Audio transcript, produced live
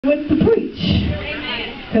with the preach.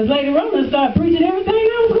 Because later on I started preaching everything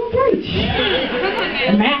I was going to preach.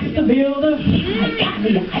 The master builder. Like,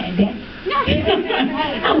 golly, I had that.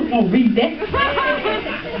 I was going to read that.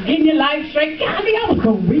 Getting your life straight. Golly, I was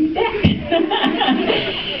going to read that.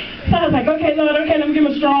 So I was like, okay, Lord, okay, let me get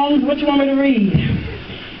my Strong's. What you want me to read?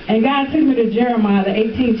 And God took me to Jeremiah, the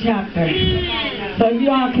 18th chapter. So if you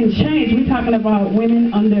all can change, we're talking about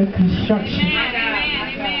women under construction.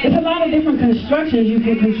 There's a lot of different constructions. You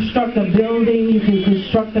can construct a building, you can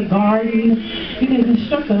construct a garden, you can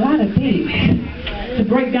construct a lot of things. To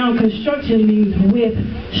break down construction means with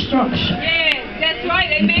structure. Yes, that's right,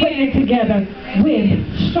 amen. Putting it together with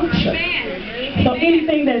structure. So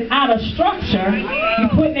anything that's out of structure, you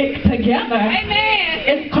put it together,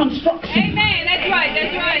 it's construction. Amen, that's right,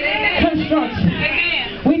 amen. Construction.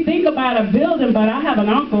 Amen. We think about a building, but I have an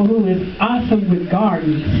uncle who is awesome with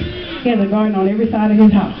gardens. He has a garden on every side of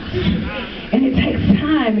his house. And it takes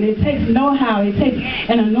time, and it takes know-how, it takes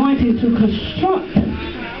an anointing to construct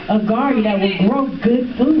a garden that will grow good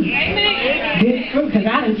food. Good fruit, because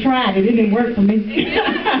I done tried it. It didn't work for me.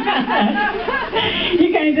 You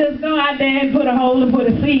can't just go out there and put a hole and put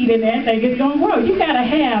a seed in there and think it's going to grow. You got to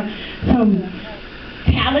have some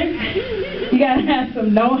talent. You got to have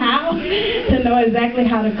some know-how to know exactly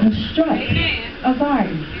how to construct a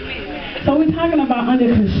garden. So we're talking about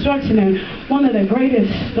under construction, and one of the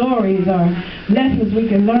greatest stories or lessons we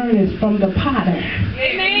can learn is from the potter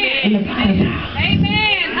in the potter's house. Amen.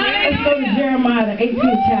 Let's go to Jeremiah, the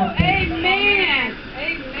 18th chapter. Amen.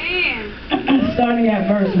 Amen. Starting at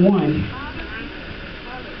verse 1.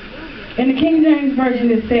 In the King James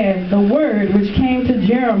Version it says, "The word which came to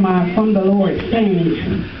Jeremiah from the Lord,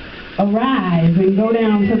 saying, Arise and go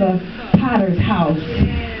down to the potter's house.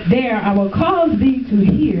 There I will cause thee to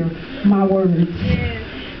hear my words.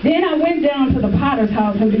 Then I went down to the potter's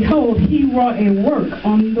house, and behold, he wrought a work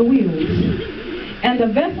on the wheels. And the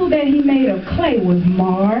vessel that he made of clay was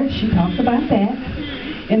marred," she talks about that,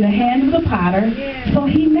 "in the hand of the potter. So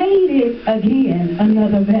he made it again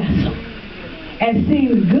another vessel, and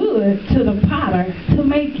seemed good to the potter to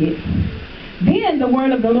make it. Then the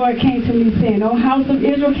word of the Lord came to me, saying, O house of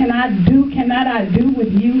Israel, cannot I do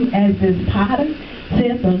with you as this potter,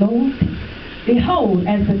 saith the Lord? Behold,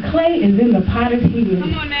 as the clay is in the potter's hand,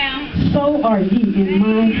 so are ye in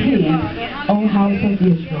my hand, O house of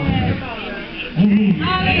Israel." Amen.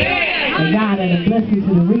 The God of the blessing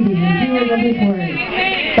to the readers and hearers of his word.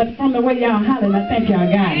 But from the way y'all hollering, I think y'all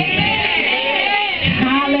got it.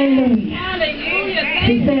 Hallelujah.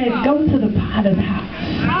 He said, go to the potter's house.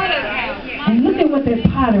 And look at what that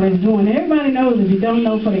potter is doing. Everybody knows, if you don't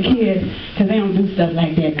know, for the kids, because they don't do stuff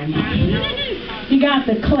like that no more. You got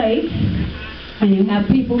the clay, and you have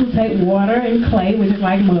people who take water and clay, which is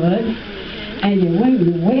like mud, and you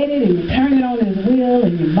wet it, and you turn it on his wheel,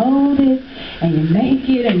 and you mold it, and you make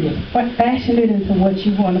it, and you fashion it into what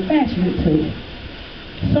you want to fashion it to.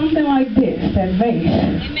 Something like this, that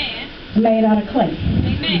vase, made out of clay.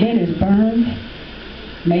 Then it's burned,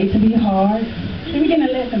 made to be hard. We're getting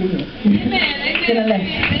a lesson here. Get a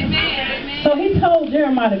lesson. So he told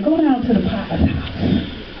Jeremiah to go down to the potter's house.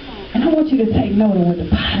 And I want you to take note of what the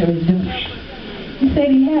potter is doing. He said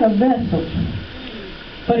he had a vessel.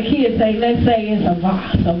 For the kids say, let's say it's a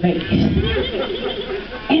vase, a vase.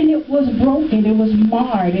 And it was broken, it was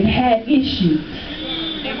marred, it had issues.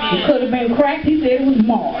 It could have been cracked, he said it was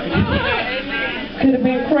marred. Could have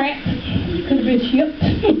been cracked, could have been chipped.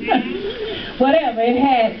 Whatever, it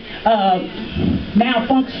had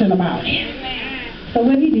malfunction about it. So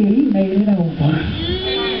what he did, he made it over.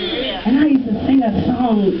 And I used to sing a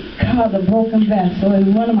song called The Broken Vessel. It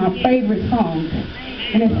was one of my favorite songs.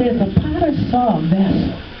 And it says, the potter saw a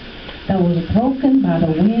vessel that was broken by the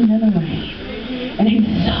wind and the rain. And he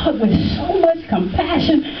saw it with so much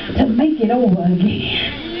compassion to make it over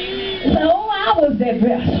again. So I was that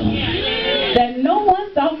vessel that no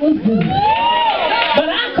one thought was good. But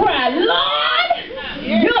I cried, Lord,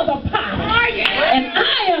 you're the potter, and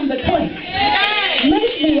I am the clay.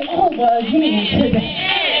 Make me over again today.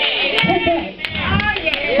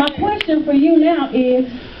 My question for you now is,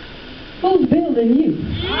 who's building you?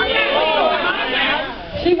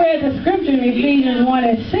 She read the scripture in Ephesians 1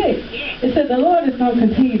 and 6. It said the Lord is going to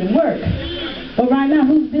continue to work. But right now,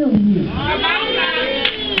 who's building you?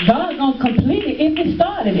 God's going to complete it if he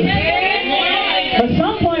started it. But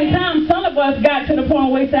some point in time, some of us got to the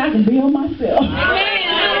point where we say, I can build myself.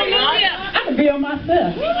 I can build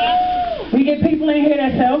myself. We get people in here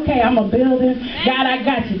that say, okay, I'm a builder. God, I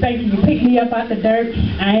got you. Thank you. You picked me up out the dirt.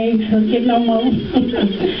 I ain't hooking no more.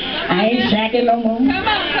 I ain't shacking no more.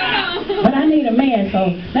 But I need a man,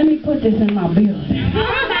 so let me put this in my building.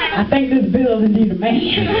 I think this building needs a man.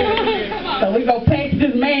 So we go patch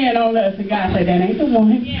this man on us. And God said, that ain't the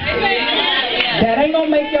one. That ain't going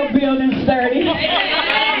to make your building sturdy.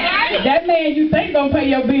 That man you think going to pay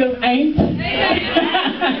your bills ain't.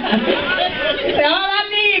 He said, all I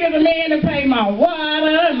need is a man to pay my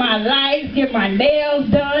water, my lights, get my nails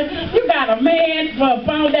done. You got a man for a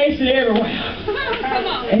foundation everywhere.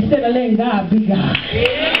 Instead of letting God be God.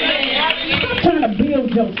 Stop trying to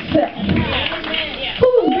build yourself.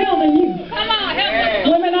 Who's building you? Come on, help us.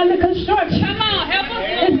 Women under construction. Come on, help us.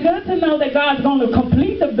 It's good to know that God's going to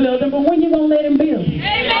complete the building, but when you going to let him build it?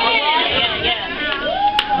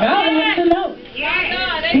 God wants to know.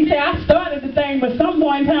 He said, I started the thing, but some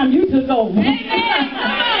point in time you took over. You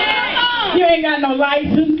ain't got no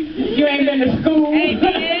license. You ain't been to school. You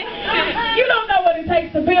don't know what it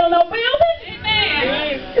takes to build no building.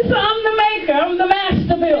 So I'm the maker. I'm the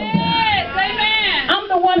master builder. I'm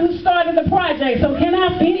the one who started the project. So can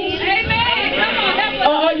I finish?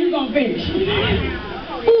 Or are you going to finish?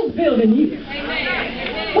 Who's building you?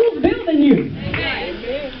 Who's building you?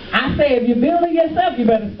 I say if you're building yourself, you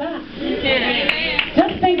better stop.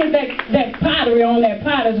 Just think of that pottery on that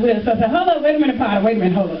potter's wheel. So I said, hold up, wait a minute, potter, wait a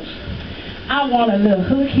minute, hold up. I want a little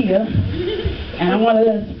hook here, and I want a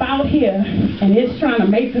little spout here, and it's trying to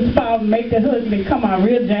make the spout and make the hook, and it come out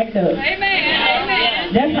real jacked up.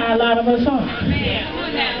 That's how a lot of us are.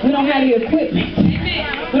 We don't have the equipment.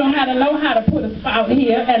 We don't have to know how to put a spout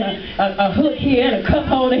here, and a hook here, and a cup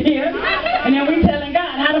holder here, and then we telling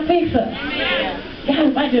God how to fix us. God,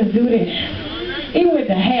 if I just do this. Even with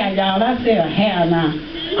the hair, y'all, I say a hair now.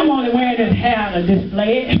 I'm only wearing this hair to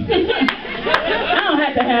display it. I don't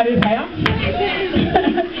have to have this hair.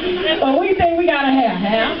 But we think we gotta have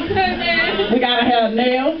hair. We gotta have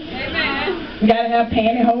nails. We gotta have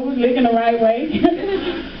pantyhose looking the right way.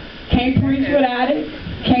 Can't preach without it.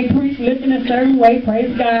 Can't preach looking a certain way.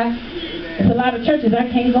 Praise God. There's a lot of churches I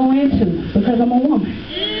can't go into because I'm a woman.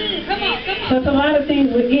 So it's a lot of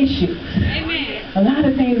things with issues. A lot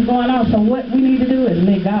of things going on. So what we need to do is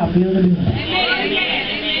let God build a building.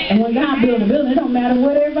 And when God builds a building, it don't matter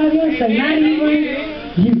what everybody else say. Not even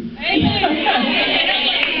you. It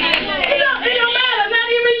don't matter. Not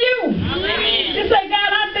even you. You say,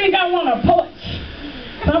 God, I think I want a porch.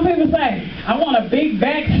 Some people say, I want a big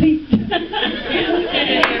back seat. I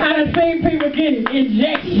done seen people getting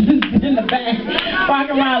injections in the back,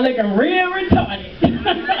 walking around looking real retarded.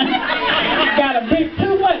 Got a bit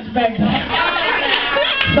too much back there.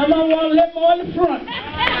 Some of them want a little more in the front.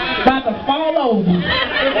 About to fall over.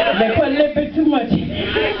 They put a little bit too much in.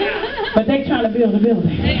 But they trying to build a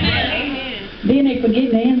building. Then they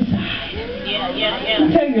forget the inside. Let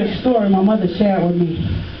me tell you a story my mother shared with me.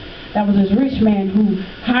 That was this rich man who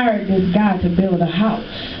hired this guy to build a house.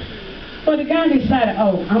 Well, the guy decided,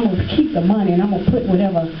 oh, I'm going to keep the money and I'm going to put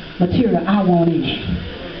whatever material I want in it.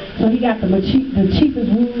 So he got the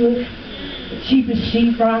cheapest wood, the cheapest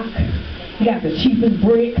sheetrock. He got the cheapest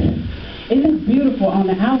bricks. It looked beautiful on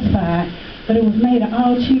the outside, but it was made of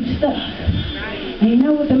all cheap stuff. And you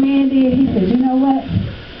know what the man did? He said, you know what?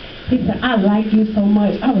 He said, I like you so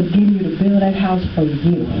much, I was getting you to build that house for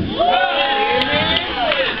you.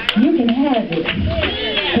 You can have it.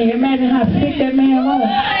 Can you imagine how sick that man was?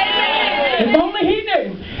 If only he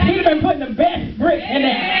knew. He'd been putting the best brick in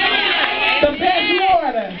there. The best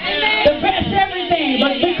mortar. The best everything.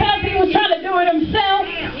 But because he was trying to do it himself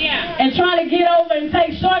and trying to get over and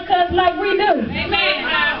take shortcuts like we do,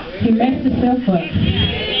 he messed himself up.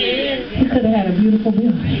 He could have had a beautiful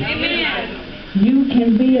building. You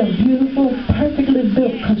can be a beautiful, perfectly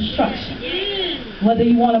built construction. Whether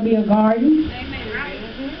you want to be a garden,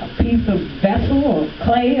 a piece of vessel or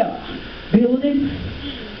clay or building,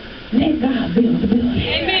 let God build the building.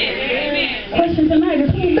 Question tonight is,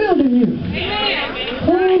 who's building you?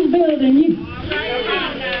 Who's building you?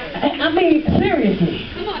 I mean, seriously.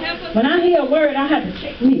 When I hear a word, I have to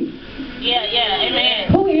check me.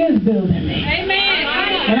 Amen. Who is building me?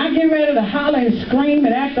 When I get ready to holler and scream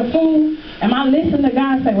and act a fool, am I listening to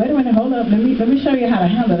God and say, wait a minute, hold up, let me show you how to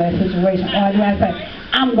handle that situation? Or do I say,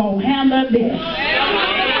 I'm going to handle this?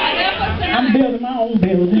 I'm building my own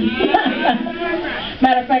building.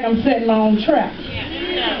 Matter of fact, I'm setting my own trap.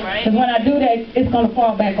 Because when I do that, it's going to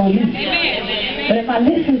fall back on you. But if I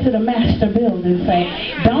listen to the master builder and say,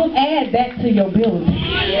 don't add that to your building.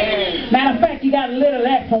 Matter of fact, you got a little of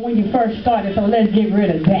that from when you first started, so let's get rid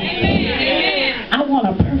of that. I want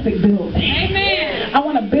a perfect building. I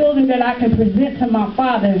want a building that I can present to my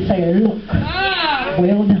Father and say, look,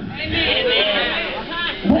 well done.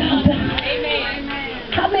 Well done.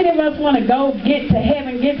 How many of us want to go get to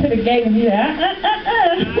heaven, get to the gate, and be like,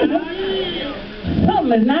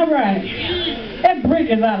 something is not right. That brick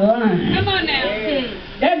is out of line. Come on now.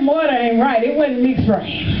 That mortar ain't right. It wasn't mixed right.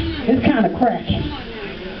 It's kind of cracking.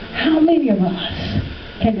 How many of us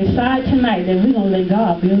can decide tonight that we're going to let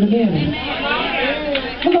God build a building?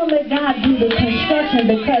 We're going to let God do the construction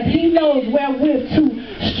because He knows where we're to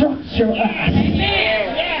structure us.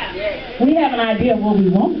 We have an idea of what we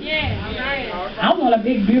want. I want a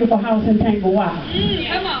big, beautiful house in Tangle Wild.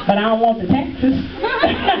 But I don't want the taxes.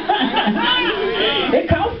 It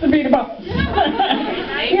costs to be the boss.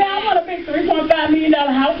 Yeah, I want a big $3.5 million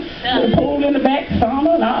house with a pool in the back,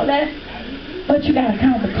 sauna and all that. But you got to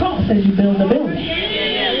count the cost as you build the building.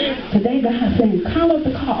 Today, God's saying, count up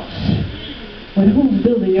the cost with who's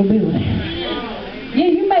building your building. Yeah,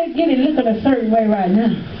 you may get it looking a certain way right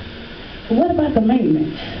now. But what about the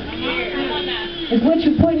maintenance? Is what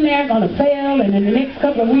you put in there going to fail, and in the next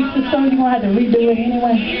couple of weeks or so, you're going to have to redo it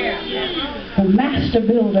anyway? The master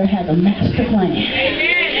builder has a master plan.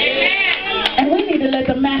 And we need to let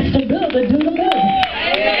the master builder do the building.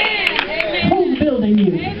 Who's building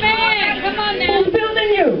you? Who's building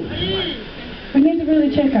you? We need to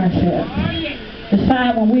really check ourselves.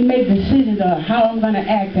 Decide when we make decisions of how I'm going to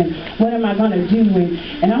act and what am I going to do.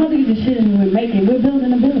 And all these decisions we're making, we're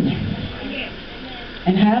building a building.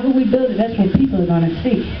 And however we build it, that's what people are going to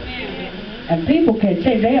see. And people can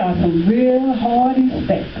say they are some real hard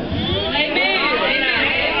inspectors.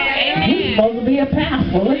 You're supposed to be a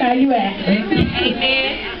pastor. Look how you acting.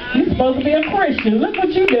 You're supposed to be a Christian. Look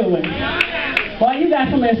what you're doing. Boy, you got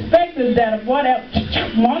some inspectors that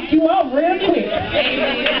mark you off real quick.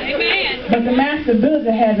 But the master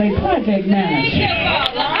builder has a project manager.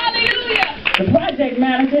 The project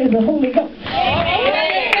manager is the Holy Ghost.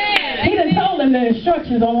 He done told them the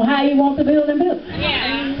instructions on how he wants the building built.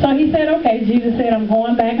 So he said, okay, Jesus said, I'm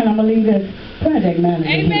going back and I'm going to leave this project manager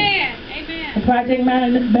here. The project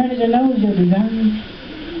manager knows your design,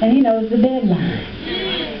 and he knows the deadline.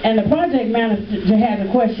 And the project manager has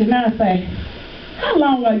a question now, say, how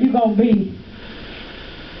long are you going to be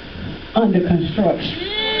under construction?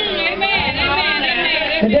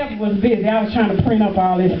 The devil was busy. I was trying to print up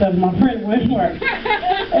all this stuff. My printer wouldn't work.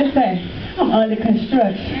 They say, I'm under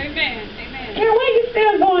construction. Girl, why you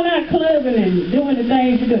still going out clubbing and doing the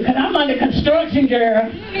things you do? Because I'm under construction, girl.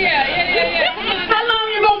 How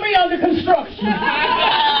long you going to be under construction?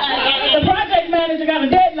 The project manager got a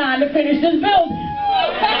deadline to finish this building.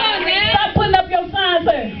 Stop putting up your sign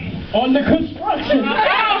saying, under construction.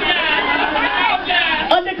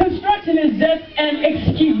 Under construction is just an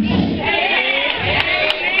excuse.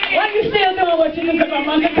 Why you still doing what you do? Because I'm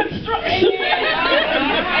under construction.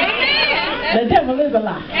 The devil is a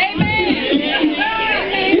lie.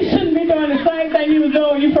 You shouldn't be doing the same thing you was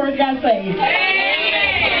doing when you first got saved.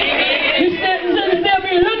 You shouldn't still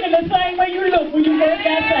be looking the same way you looked when you first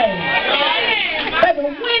got saved. Baby,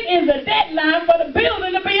 when is the deadline for the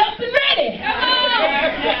building to be up and ready?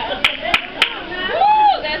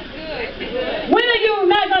 That's good. When are you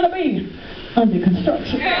not going to be under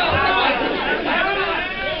construction?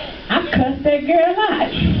 I cussed that girl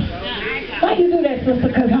out. Why you do that, sister?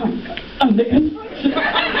 Because I'm under construction.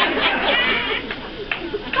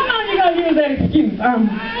 How long you going to use that excuse? I'm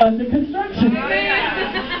under construction.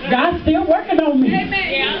 God's still working on me.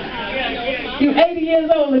 You 80 years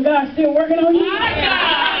old and God's still working on you?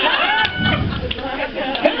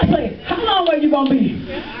 God say, how long are you going to be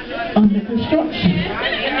under construction?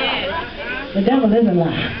 The devil is a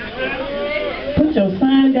lie. Put your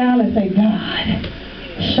sign down and say, God,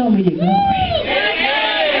 show me your glory.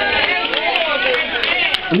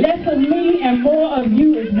 Less of me and more of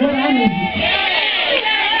you is what I need.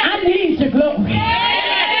 I need your glory.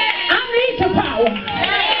 I need your power.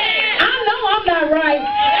 I know I'm not right.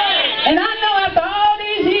 And I know after all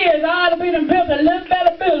these years, I ought to be built a little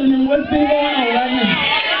better building than what's been going on right now.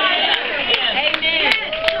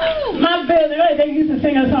 My building, they used to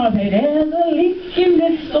sing a song, say, there's a leak in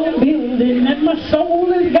this old building and my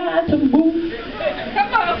soul has got to move.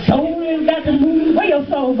 Soul has got to move. Where your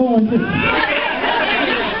soul going to?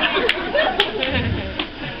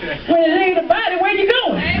 When you leave the body, where you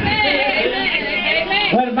going?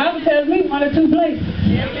 Well, the Bible tells me one or two places.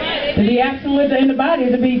 To be absent in the body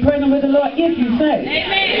is to be present with the Lord if you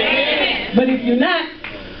say. But if you're not,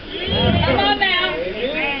 come on now.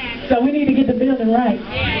 So we need to get the building right.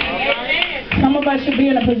 Some of us should be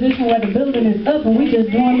in a position where the building is up and we just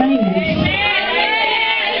doing maintenance.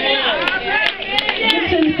 You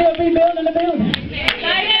shouldn't still be building the building.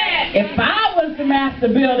 If I was the master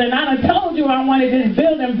builder and I done told you I wanted this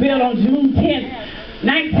building built on June 10th,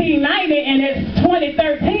 1990 and it's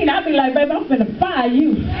 2013, I'll be like, baby, I'm finna fire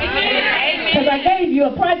you. Because I gave you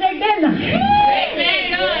a project deadline.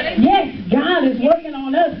 Yes, God is working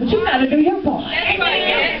on us, but you got to do your part.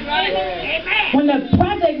 When the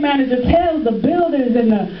project manager tells the builders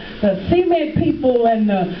and the cement people and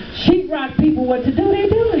the sheetrock people what to do, they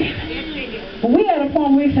do it. But we at a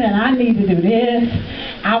point where we saying, I need to do this,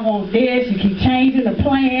 I want this. You keep changing the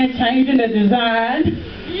plan, changing the design,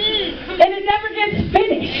 and it never gets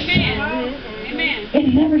finished.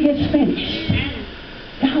 It never gets finished.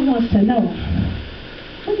 God wants to know,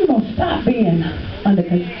 when you going to stop being under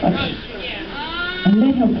construction and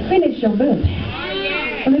let him finish your building?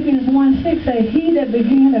 Philippians 1:6 says, he that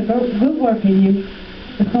began a good work in you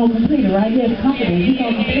is going to complete it, right? Yes, confident, he's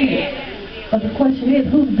going to complete it. But the question is,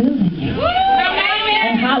 who's building you?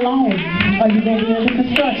 And how long are you going to be under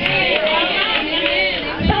construction?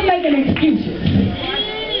 Stop making excuses.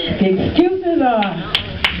 Excuses are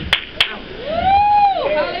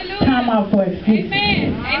time out for excuses.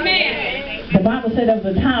 The Bible said there was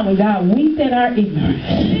a time when God winked at our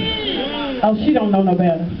ignorance. Oh, she don't know no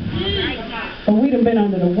better. But we done been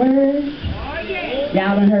under the word.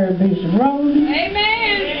 Y'all done heard Bishop Rose.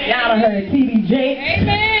 Y'all done heard T.D. Jakes.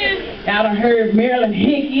 Y'all done heard Marilyn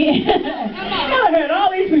Hickey. Y'all done heard all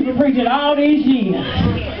these people preaching all these years.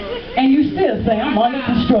 And you still say, I'm under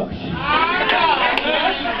construction. How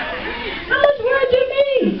much word you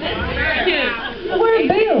need? The word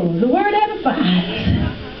builds. The word edifies.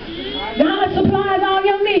 God supplies all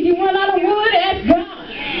your needs. You run out of wood, ask God.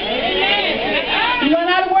 You run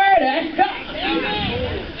out of word, ask God.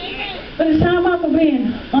 But it's time out for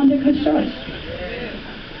being under construction.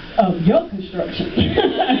 Of your construction.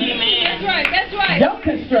 That's right. Your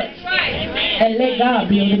construction. And let God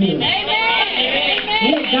build a building.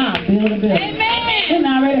 Let God build a building. And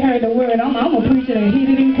I already heard the word. I'm going to preach it and hit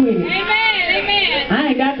it and quit it. I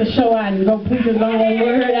ain't got to show out and go preach a long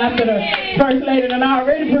word after the first lady done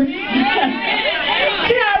already preached.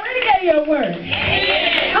 She already gave you a word.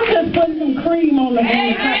 I'm just putting some cream on the top of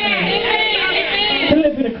it. A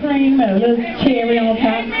little bit of cream and a little cherry on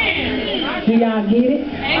top. Do y'all get it?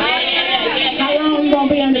 How long you going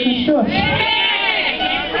to be under construction?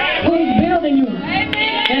 Who's building you?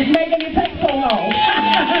 That's making it take so long.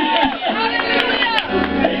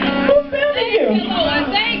 Who's building you?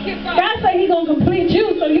 God said he's going to complete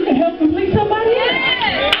you so you can help complete somebody else.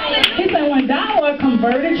 He said when thou art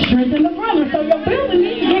converted, strengthen the brother. So your building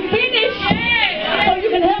needs to get finished so you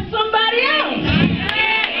can help somebody else.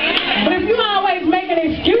 But if you're always making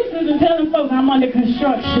excuses and telling folks I'm under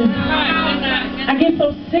construction, I get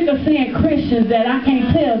so sick of seeing Christians that I can't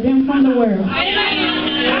tell them from the world.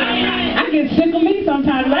 I get sick of me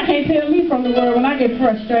sometimes. I can't tell me from the world when I get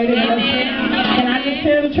frustrated and upset. And I just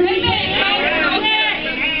tell the truth.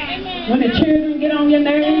 When the children get on your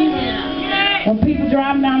nerves, when people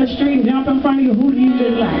driving down the street and jump in front of you, who do you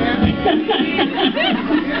look like?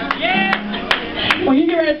 When you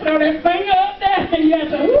get ready to throw that finger up there and you have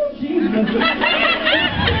to, ooh, Jesus.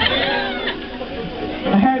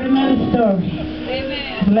 I heard another story.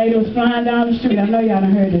 The lady was flying down the street. I know y'all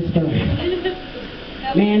done heard this story.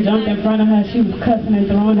 Man jumped in front of her. She was cussing and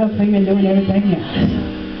throwing her finger and doing everything else.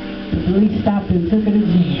 The police stopped her and took her to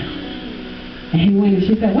jail. And he went and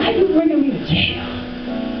she said, why are you bringing me to jail?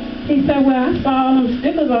 He said, well, I saw all them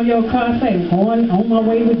stickers on your car saying, going on my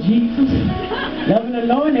way with Jesus, loving the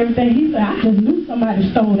Lord and everything. He said, I just knew somebody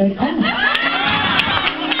stole that car.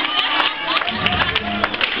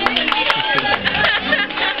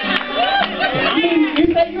 I mean,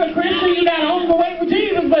 you say you're a Christian, you got on the way with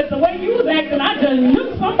Jesus, but the way you was acting, I just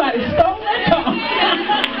knew somebody stole that car.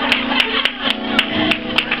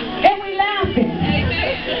 And we laughing.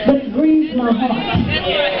 But it grieves my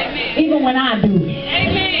heart. Even when I do it.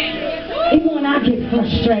 Even when I get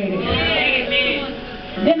frustrated.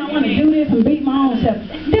 Then I want to do this and beat my own self.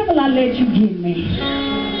 Devil, I let you get me.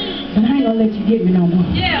 But I ain't going to let you get me no more.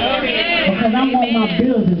 Because I want my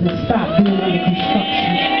builders to stop being under construction.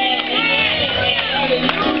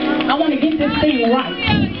 I want to get this thing right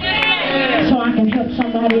so I can help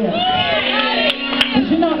somebody else. But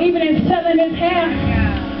you know, even in selling this hair,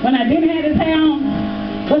 when I didn't have this hair on,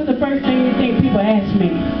 what's the first thing you think people ask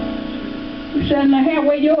me? You selling the hair,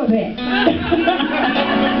 where yours at?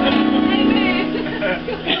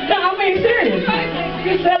 No, I mean serious.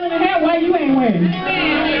 You selling the hair, why you ain't wearing it?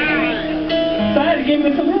 So I had to give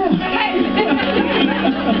me some hair.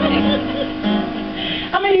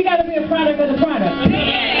 I mean, you got to be a product of the product.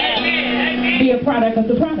 Be a product of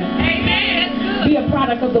the product. Be a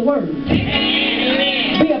product of the word.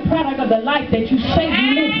 Be a product of the life that you say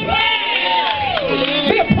you live.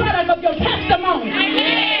 Be a product of your testimony.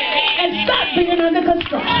 And stop being under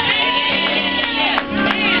construction.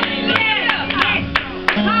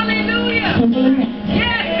 Hallelujah. Simple as that.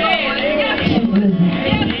 Yes, Lord. Yes, Simple as that.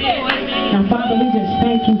 yes, Lord. Now, Father, we just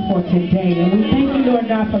thank you for today. And we thank you, Lord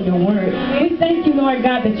God, for your word. We thank you, Lord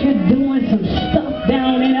God, that you're doing some stuff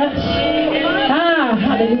down in us. Ah,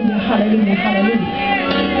 hallelujah, hallelujah,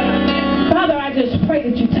 hallelujah. Father, I just pray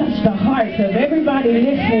that you touch the hearts of everybody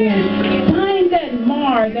listening and find that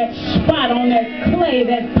mark, that spot on that clay,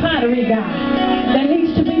 that pottery, God, that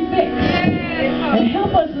needs to be fixed. And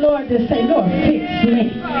help us, Lord, to say, Lord, fix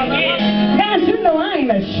me. Guys, you know I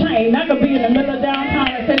ain't ashamed. I could be in the middle of downtown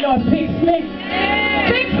and say, Lord, fix me.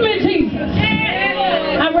 Fix me, Jesus.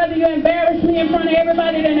 I'd rather you embarrass me in front of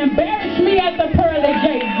everybody than embarrass me at the pearly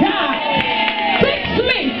gate. God, fix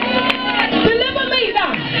me. Deliver me,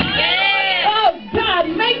 God. Oh, God,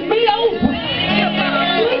 make me over.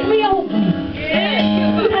 Make me over.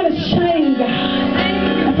 I'm not ashamed, God.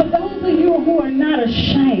 And for those of you who are not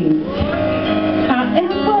ashamed,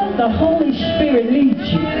 however the Holy Spirit leads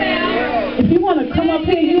you, if you want to come up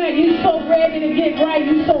here, you so ready to get right,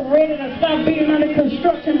 you so ready to stop being under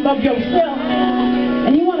construction of yourself,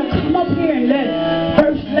 and you want to come up here and let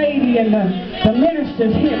First Lady and the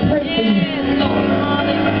ministers here pray for you.